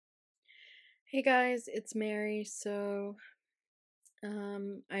Hey guys, it's Mary.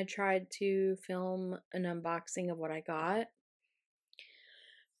 I tried to film an unboxing of what I got,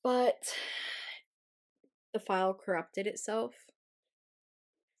 but the file corrupted itself.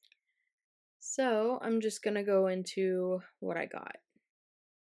 So, I'm just gonna go into what I got.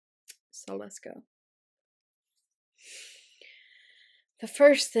 So, let's go. The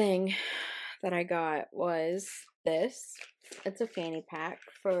first thing that I got was this. It's a fanny pack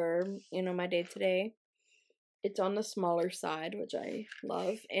for, my day-to-day. It's on the smaller side, which I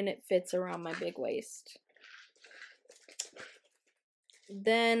love, and it fits around my big waist.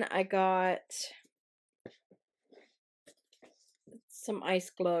 Then I got some ice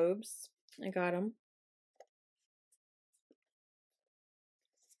globes. I got them.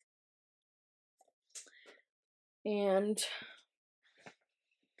 And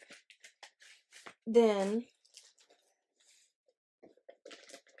then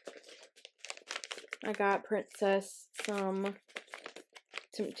I got Princess some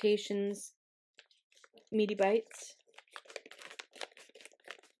Temptations Meaty Bites.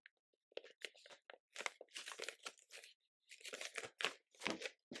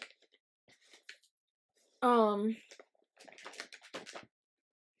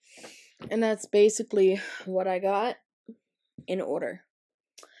 And that's basically what I got in order.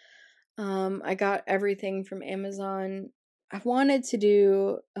 I got everything from Amazon. I wanted to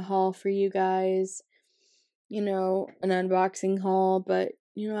do a haul for you guys, an unboxing haul, but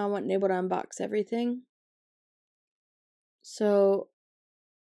I wasn't able to unbox everything. So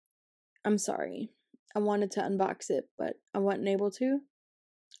I'm sorry. I wanted to unbox it, but I wasn't able to.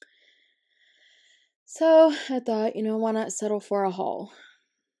 So I thought, why not settle for a haul?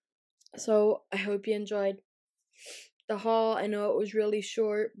 So I hope you enjoyed the haul. I know it was really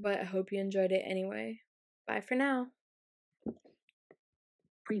short, but I hope you enjoyed it anyway. Bye for now.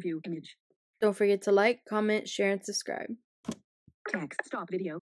 Preview image. Don't forget to like, comment, share, and subscribe. Text. Stop video.